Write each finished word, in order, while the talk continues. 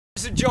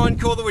This is John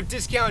Kohler with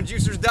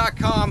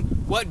DiscountJuicers.com.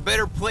 What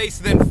better place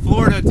than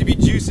Florida to be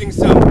juicing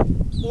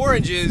some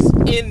oranges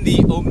in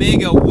the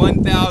Omega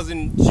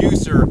 1000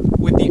 juicer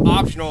with the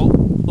optional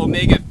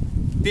Omega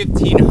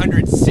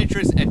 1500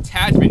 citrus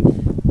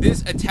attachment.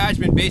 This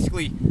attachment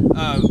basically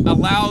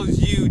allows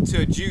you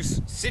to juice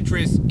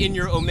citrus in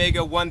your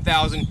Omega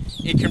 1000.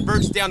 It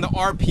converts down the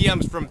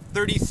RPMs from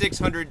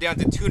 3600 down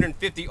to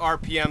 250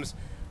 RPMs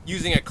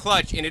using a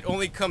clutch, and it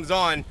only comes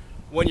on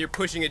when you're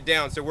pushing it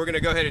down. So we're going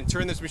to go ahead and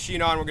turn this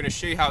machine on. We're going to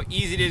show you how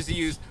easy it is to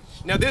use.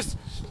 Now this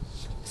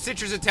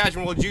citrus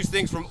attachment will juice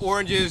things from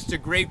oranges to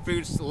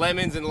grapefruits,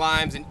 lemons and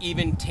limes, and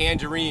even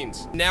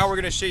tangerines. Now we're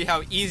going to show you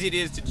how easy it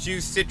is to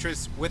juice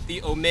citrus with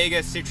the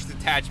Omega citrus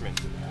attachment.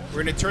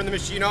 We're going to turn the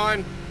machine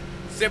on,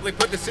 simply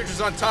put the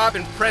citrus on top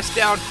and press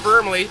down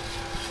firmly.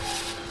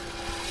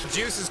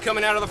 Juice is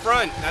coming out of the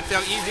front. That's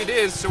how easy it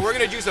is. So we're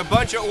going to juice a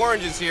bunch of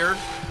oranges here.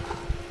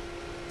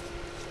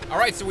 All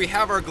right, so we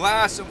have our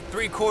glass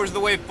 3/4 of the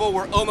way full.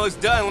 We're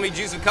almost done. Let me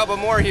juice a couple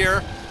more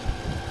here.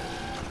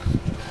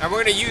 And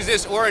we're gonna use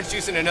this orange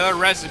juice in another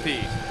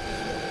recipe.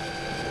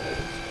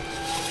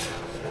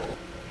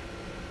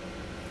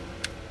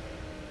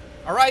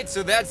 All right,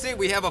 so that's it.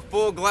 We have a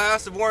full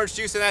glass of orange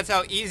juice, and that's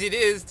how easy it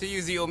is to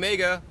use the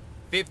Omega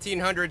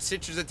 1500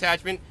 citrus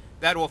attachment.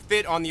 That will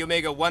fit on the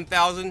Omega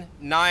 1000,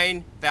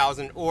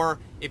 9000, or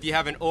if you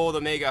have an old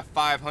Omega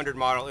 500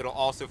 model, it'll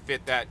also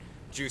fit that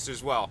juice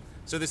as well.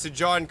 So this is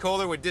John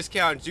Kohler with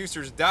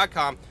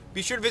DiscountJuicers.com.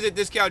 Be sure to visit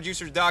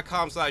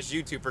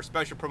DiscountJuicers.com/YouTube for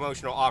special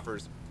promotional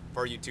offers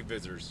for our YouTube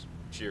visitors.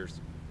 Cheers.